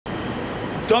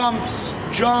dumps,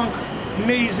 junk,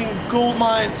 amazing gold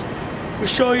mines. We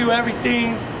show you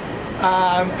everything.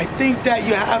 I think that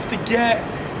you have to get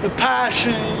the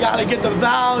passion, you gotta get the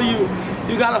value,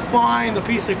 you gotta find a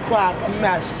piece of crap, a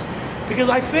mess. Because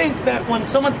I think that when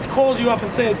someone calls you up and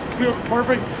says it's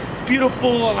perfect, it's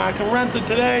beautiful, and I can rent it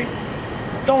today,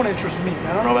 don't interest me.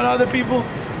 I don't know about other people.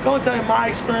 Go and tell you my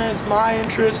experience, my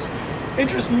interest.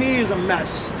 Interest me is a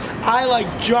mess. I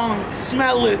like junk,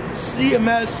 smell it, see a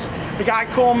mess. A guy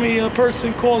called me, a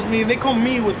person calls me, and they call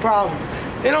me with problems.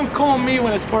 They don't call me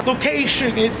when it's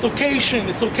location, it's location,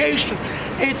 it's location.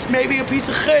 It's maybe a piece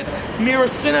of chit near a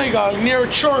synagogue, near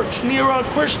a church, near a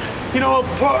Christian,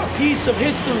 a piece of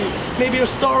history, maybe a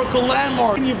historical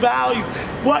landmark. Can you value?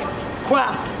 What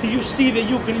crap do you see that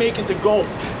you can make into gold?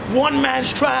 One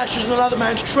man's trash is another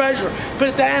man's treasure. But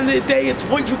at the end of the day, it's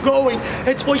what you're going,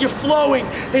 it's what you're flowing.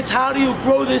 It's how do you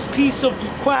grow this piece of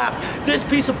crap, this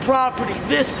piece of property,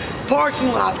 this parking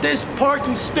lot, this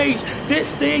parking space,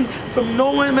 this thing from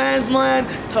no man's land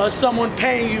to someone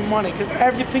paying you money. Because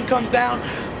everything comes down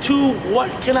to what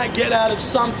can I get out of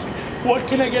something? What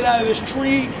can I get out of this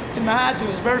tree in Manhattan?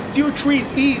 There's very few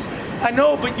trees eat. I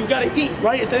know, but you gotta eat,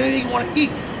 right? At the end of the day, you wanna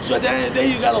eat. So at the end of the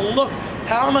day, you gotta look,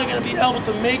 how am I gonna be able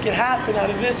to make it happen out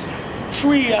of this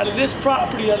tree, out of this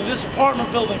property, out of this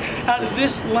apartment building, out of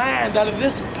this land, out of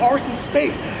this parking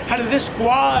space, out of this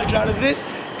garage, out of this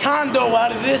condo,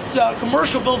 out of this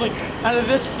commercial building, out of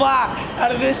this flat,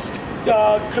 out of this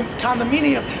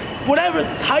condominium, whatever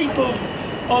type of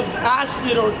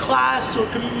asset or class or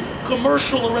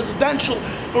commercial or residential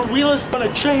or real estate, I'm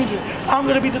gonna change it. I'm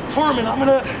gonna be determined. I'm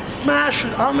gonna smash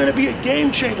it. I'm gonna be a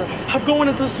game changer. I'm going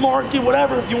into this market,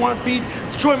 whatever. If you want to be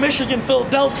Detroit, Michigan,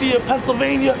 Philadelphia,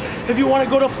 Pennsylvania, if you want to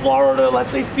go to Florida,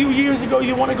 let's say a few years ago,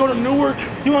 you want to go to Newark,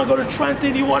 you want to go to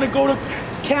Trenton, you want to go to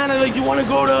Canada, you want to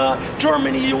go to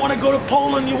Germany, you want to go to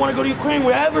Poland, you want to go to Ukraine,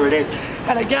 wherever it is.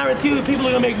 And I guarantee you people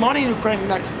are going to make money in Ukraine in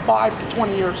the next 5 to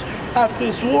 20 years. After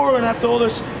this war and after all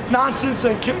this nonsense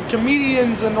and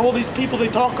comedians and all these people they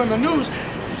talk on the news,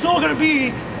 it's all going to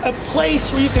be a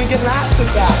place where you can get an asset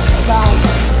back, a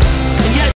value.